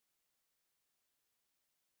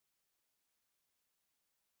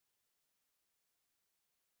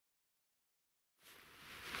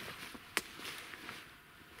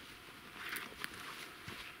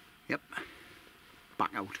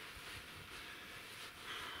back out.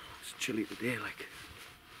 It's chilly today, like.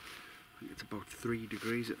 I think it's about 3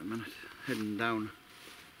 degrees at the minute, heading down.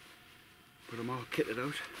 But I'm all kitted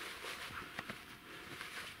out.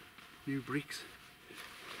 New breeks,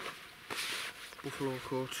 buffalo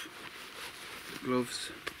coat, gloves,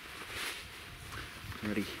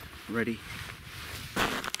 ready.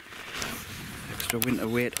 Extra winter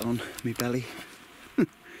weight on my belly. Put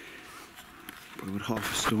about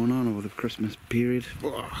half a stone on over the Christmas period.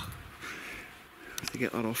 Have to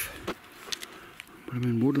get that off. But I'm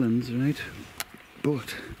in Woodlands, right?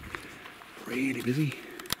 But really busy.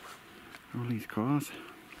 All these cars.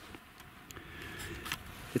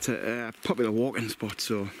 It's a popular walking spot,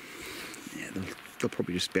 so yeah, they'll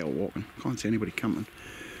probably just be out walking. Can't see anybody camping.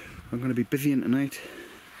 I'm going to be bivvying tonight.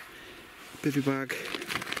 Bivvy bag,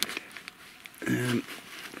 a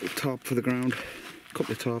tarp for the ground, a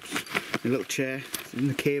couple of tarps, a little chair in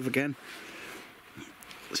the cave again.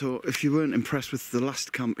 So if you weren't impressed with the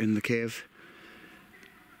last camp in the cave,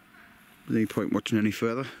 there's no point watching any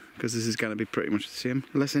further, because this is going to be pretty much the same.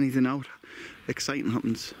 Unless anything out exciting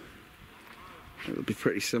happens, it'll be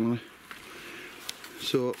pretty similar.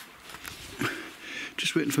 So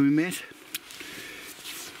just waiting for my mate,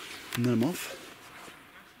 and then I'm off.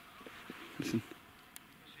 Listen.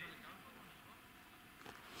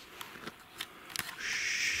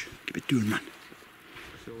 Shh, keep it doing, man.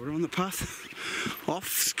 So we're on the path, off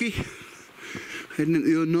ski, heading into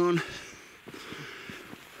the unknown,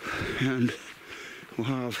 and we'll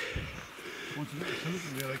have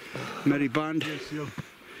merry band.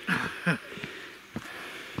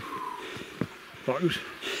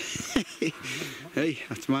 Hey,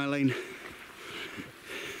 that's my line.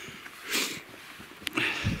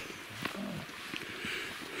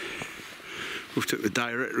 We took the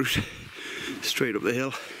direct route straight up the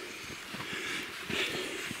hill.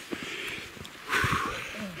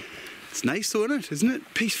 It's nice though, isn't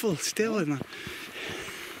it? Peaceful, still, and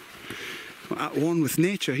we're at one with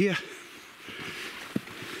nature here.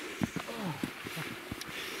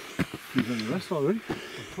 He's on the rest already.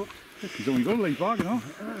 He's only got a late bag, you know.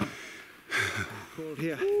 Cold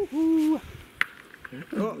here.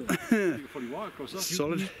 Oh.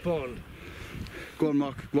 Solid. Go on,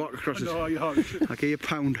 Mark, walk across it. No, I'll give you a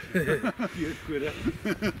pound.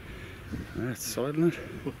 That's solid, isn't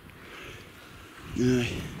it?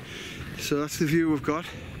 So that's the view we've got.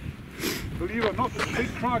 Believe it or not, there's a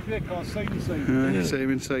big crag there called side and side.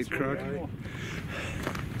 Same inside crag.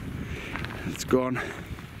 It's gone.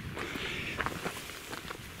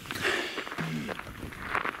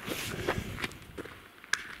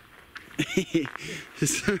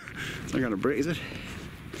 It's not going to break, is it?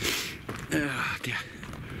 Oh dear.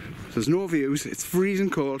 There's no views, it's freezing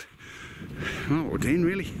cold. Oh, what we're doing,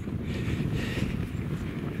 really.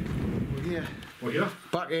 We're here. We're here.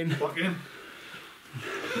 Back in. Back in.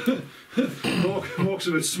 Walks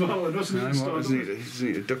a bit smaller, doesn't it? Doesn't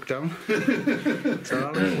need to duck down.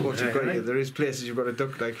 So what you've got here, there is places you've got to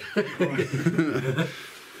duck, like.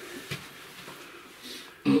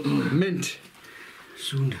 Mint.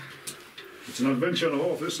 Soon. It's an adventure and a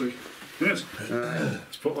half, this thing. Yes.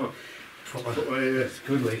 It's proper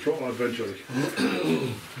adventure.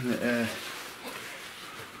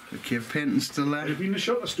 The cave painting's still there. Have you been to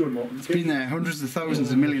shot the stone, Martin? It's been there hundreds of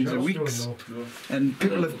thousands of millions of weeks. No. And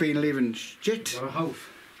people have been leaving shit.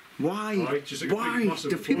 Why? Why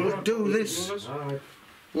do people do this?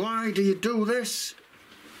 Why do you do this?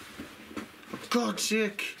 For God's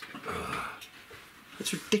sake.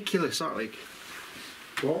 It's ridiculous, that, like.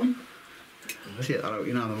 What? Take that out,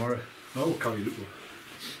 you know, tomorrow. Oh, can you do it?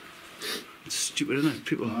 It's stupid, isn't it?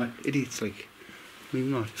 People are idiots, like. I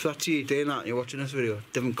mean, not. If that's you doing that and you're watching this video,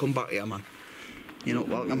 don't come back here, man. You're not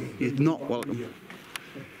welcome. You're not welcome.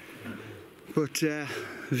 But the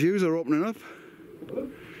views are opening up.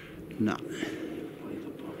 Nah.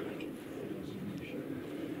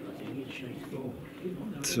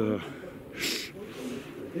 So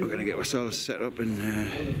we're gonna get ourselves set up and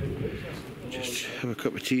just have a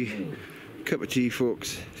cup of tea. Cup of tea,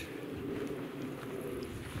 folks.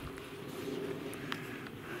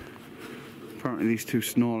 Apparently these two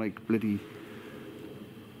snore like bloody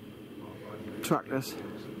tractors.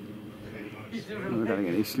 I'm gonna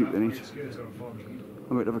get any sleep they need.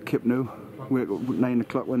 I'm about to have a kip now. Wake up at 9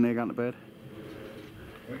 o'clock when they go to bed.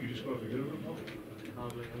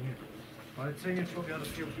 I'd say it's probably had a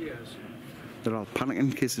few years. They're all panicking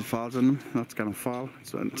in case it falls on them. That's gonna fall.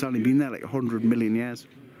 So it's only been there like 100 million years.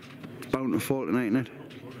 It's bound to fall tonight, isn't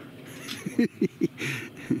it?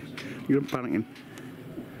 You're panicking.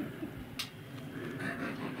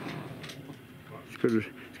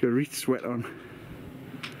 It's got a wreath sweat on.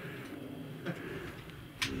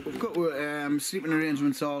 sort of sleeping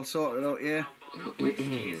arrangements all sorted out here. So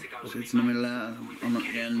it's in the middle there, I'm at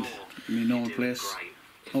the end, in my normal place.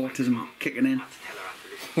 Autism kicking in.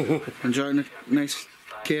 Enjoying a nice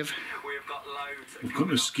cave. We've come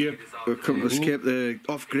to escape. We've come to escape the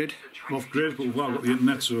off-grid. Off-grid, but we've all got the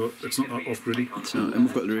internet, so it's not that off-griddy. And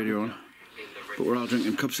we've got the radio on. But we're all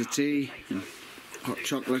drinking cups of tea, and hot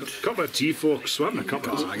chocolate. Cup of tea, folks. We're having a cup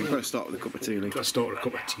of tea. You've got to start with a cup of tea, Lee. Let's start with a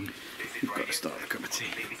cup of tea. You've got to start with a cup of tea.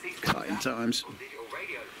 Exciting times.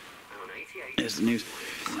 Here's the news.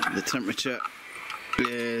 The temperature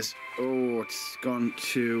is, it's gone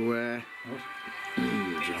to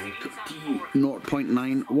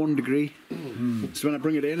 0.91 degree. So when I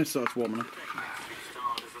bring it in, it starts warming up.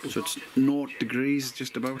 So it's 0 degrees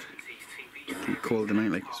just about. Cold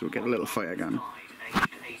tonight, like, so we'll get a little fire going.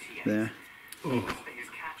 There.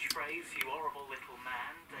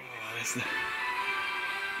 There's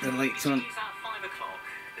the lights on.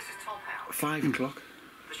 5 o'clock.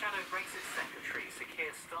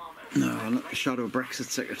 No, not the shadow Brexit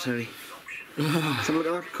secretary. Let's have a look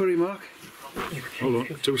at that curry, Mark. Hold on,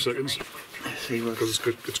 2 seconds. See what? Because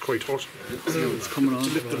it's quite hot. See what's coming on.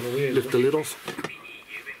 Lift the lid off.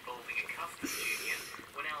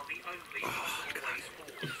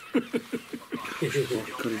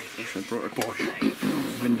 Curry. I brought a Bosch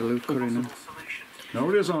Vindaloo curry now. Now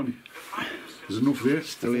it is on. There's enough there.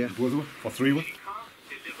 Still, yeah. Both of them? Or 3 of them?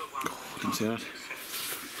 I didn't see that.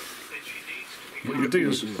 What you can do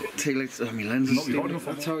is... Tea lights, my lenses. Not be hot enough.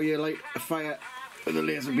 That's how you light a fire with a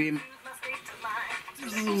laser beam.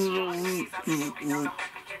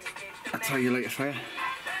 That's how you light a fire.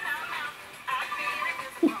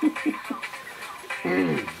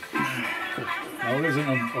 Now it isn't.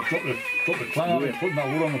 I've dropped the clang on it, putting that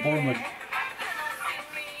wood on the bottom of it.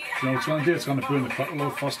 You know, it's going to do, it's going to burn the crack a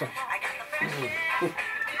little faster.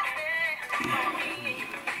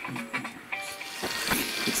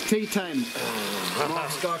 It's tea time.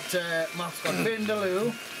 Mark's got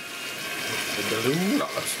Vindaloo. Vindaloo?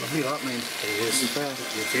 That's lovely, that means. It is.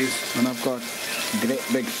 It is. And I've got great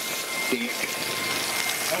big steak.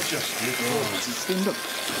 That's just steak. It's steamed up.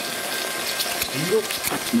 Steamed up?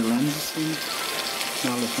 The lens is steamed.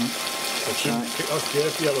 Now listen.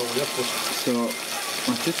 So,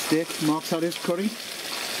 that's it, steak. Mark's had his curry. It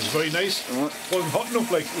was very nice. It wasn't hot enough,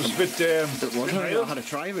 like, it was a bit... it was. I had a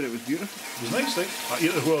try of it, it was beautiful. It was nice, like. I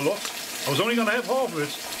ate the whole lot. I was only going to have half of it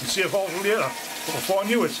and save half of it later. But before I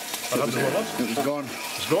knew it, I had the whole lot. It was gone.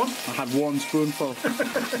 It was gone? I had 1 spoonful. I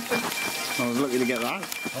was lucky to get that.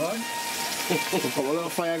 Alright. We've got a little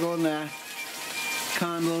fire going there.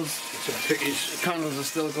 Candles. Candles are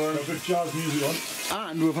still going. Got a bit of jazz music on.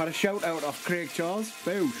 And we've had a shout out of Craig Charles.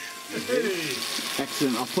 Boosh. Hey.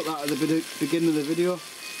 Excellent. I'll put that at the beginning of the video.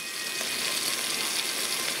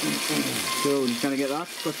 So we're just going to get that.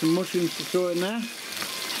 Got some mushrooms to throw in there.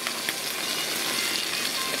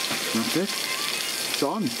 That's it. It's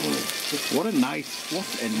on. What a night. What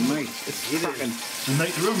a night. It's cracking. The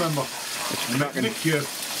night to remember. It's cracking. Nick here.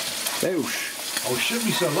 Boosh. I was shitting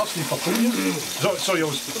myself last night for cleaning. Sorry, I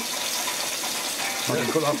was...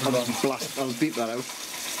 I'll beep that out.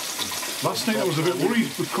 Last night I was a bit worried,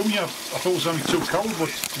 but come here, I thought it was only too cold, but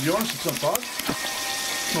to be honest, it's not bad.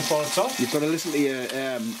 It's not bad at all. You've got to listen to your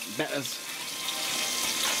betters.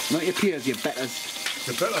 Not your peers, your betters.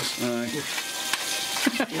 The betters.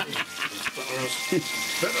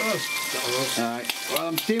 Betters. Alright, well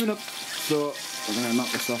I'm steaming up, so I'm going to knock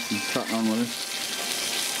this off and crack on with it.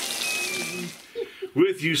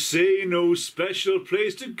 With you say no special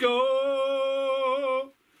place to go,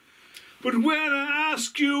 but when I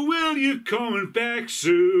ask you, will you coming back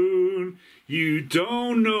soon? You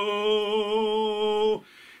don't know,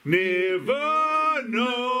 never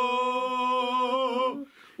know.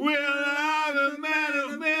 Well, I'm a man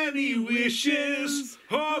of many wishes,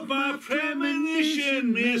 hope my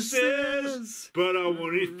premonition misses, but I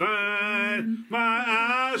want it fine, my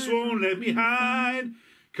eyes won't let me hide,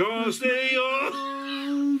 'cause they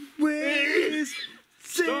always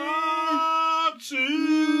start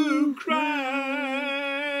to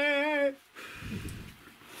cry.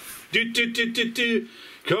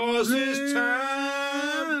 'Cause this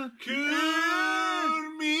time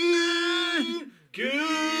could mean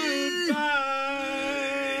goodbye.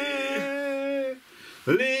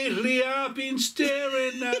 Lately I've been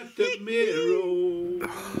staring at the mirror.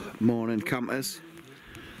 Morning campers.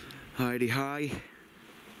 Heidi hi.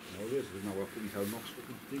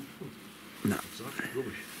 No.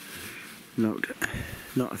 No,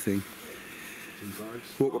 not a thing.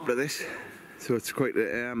 Woke up to this, so it's quite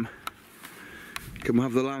a, can we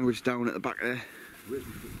have the language down at the back there? Right,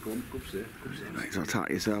 so I'll talk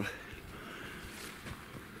to yourself.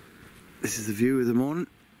 This is the view of the morning.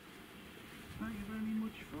 Thank you very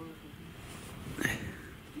much for it.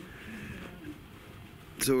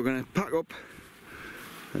 So we're going to pack up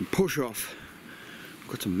and push off. We've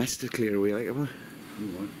got some mess to clear away, like, haven't we?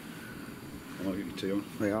 All right. I might get your tea on.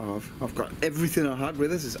 Yeah, I have. I've got everything I had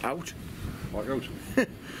with us is out. Back out.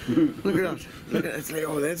 Look at that. Look at it. It's like,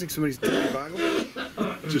 oh, there's like somebody's tipped the bag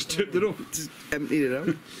up. Just tipped it up. Just emptied it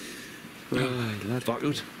out. Right, lad. Back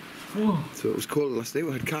out. Oh. So it was cold last night.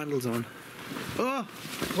 We had candles on. Oh,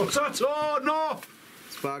 What's that? Oh no!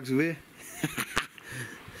 this bag's away.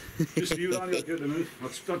 Just you, Danny, I'll get them in.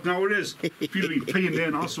 That's now it is. People have been peeing there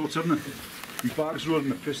and all sorts, haven't they? My bag's running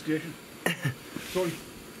the piss station. Sorry.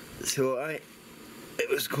 So it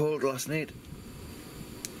was cold last night.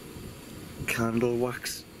 Candle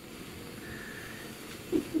wax.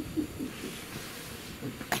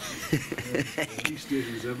 These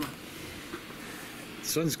stations ever.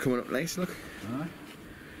 Sun's coming up nice, look. Aye.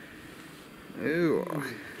 Ooh.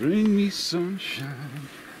 Bring me sunshine.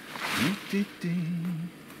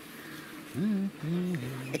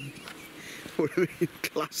 Would have been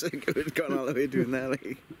classic if we'd gone all the way doing that,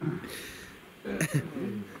 like.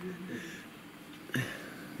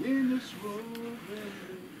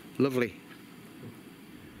 Lovely.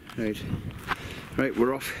 Right,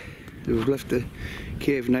 we're off. We've left the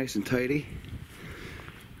cave nice and tidy.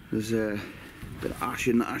 There's a bit of ash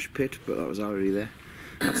in the ash pit, but that was already there.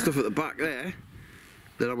 That stuff at the back there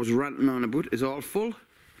that I was ranting on about is all full.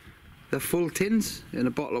 They're full tins in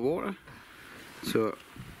a bottle of water. So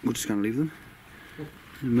we're just going to leave them.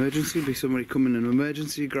 Emergency, be somebody coming in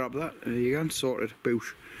emergency, grab that. There you go, sorted.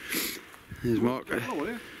 Boosh. There's Mark.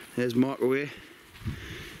 There's Mark away.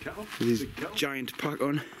 Kettle. With his giant pack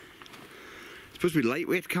on. It's supposed to be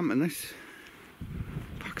lightweight camping this.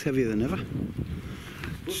 Pack's heavier than ever.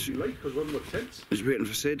 Supposed to be light because we're in the tents. Just waiting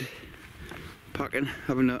for Sid. Packing,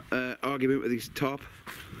 having an argument with his top.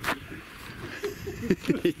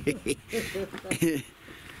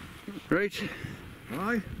 Right.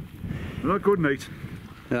 Aye. Well, good night.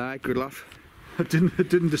 Aye, good laugh. It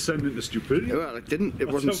didn't descend into stupidity. Well, it didn't. It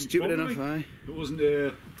That wasn't sounds stupid funny. enough, aye. It wasn't.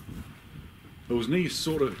 There was any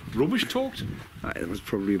sort of rubbish talked. Aye, it was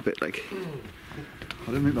probably a bit like. I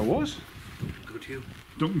didn't think there was. Good you.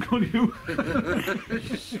 Duncan on you.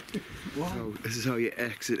 Oh, this is how you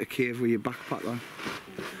exit a cave with your backpack on.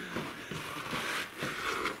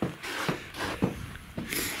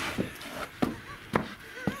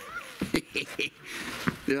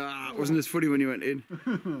 Yeah, it wasn't as funny when you went in.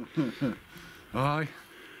 Aye.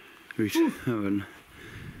 Right,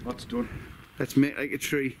 That's done. let's make like a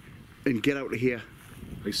tree and get out of here.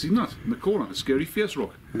 I seen that in the corner, a scary face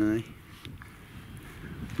rock. Aye.